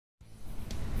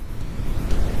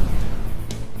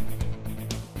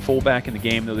Fullback in the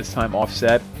game, though, this time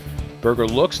offset. Berger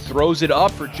looks, throws it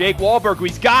up for Jake Wahlberg, who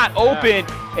he's got open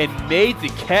and made the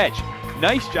catch.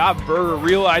 Nice job, Berger,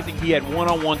 realizing he had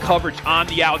one-on-one coverage on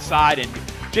the outside, and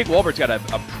Jake Wahlberg's got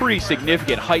a pretty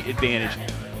significant height advantage.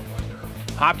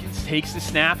 Hopkins takes the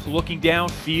snap, looking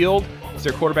downfield as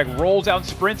their quarterback rolls out and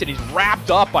sprints, and he's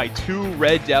wrapped up by two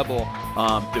Red Devil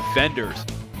defenders.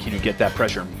 Can you get that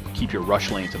pressure and keep your rush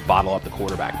lanes and bottle up the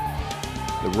quarterback?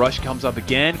 The rush comes up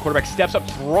again. Quarterback steps up,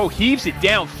 throw, heaves it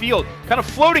downfield, kind of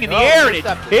floating in the air, and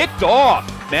it's picked off.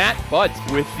 Matt Butts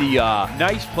with the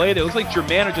nice play. That looks like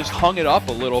Germano just hung it up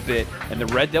a little bit, and the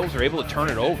Red Devils are able to turn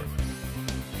it over.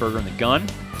 Berger in the gun.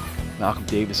 Malcolm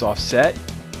Davis offset.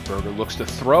 Berger looks to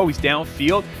throw. He's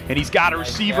downfield, and he's got a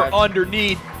receiver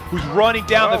underneath who's running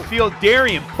down the field.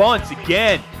 Darian bunts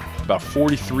again. About a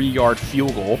 43-yard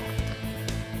field goal.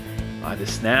 By the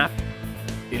snap.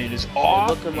 And it is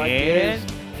off, and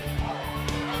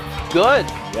good.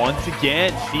 Once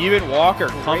again, Steven Walker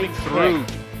coming through.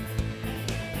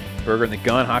 Berger in the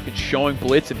gun. Hopkins showing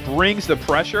blitz and brings the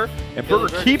pressure. And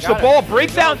Berger keeps the ball,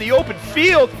 breaks out in the open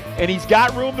field, and he's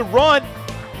got room to run.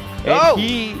 And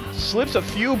he slips a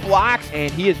few blocks,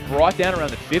 and he is brought down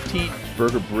around the 15.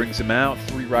 Berger brings him out.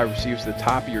 Three wide receivers to the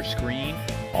top of your screen.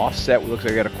 Offset, looks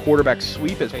like I got a quarterback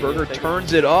sweep as Berger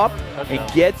turns it up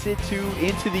and gets it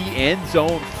into the end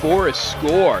zone for a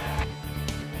score.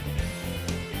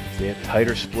 They have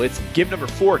tighter splits. Give number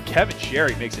 4, Kevin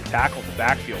Sherry makes a tackle in the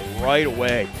backfield right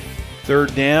away.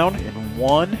 3rd down and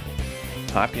 1.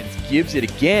 Hopkins gives it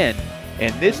again,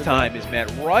 and this time is met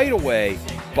right away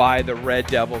by the Red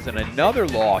Devils, and another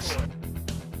loss.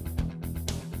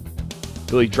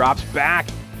 Billy drops back,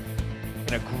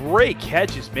 and a great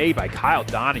catch is made by Kyle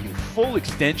Donahue. Full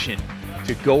extension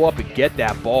to go up and get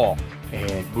that ball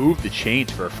and move the chains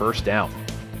for a 1st down.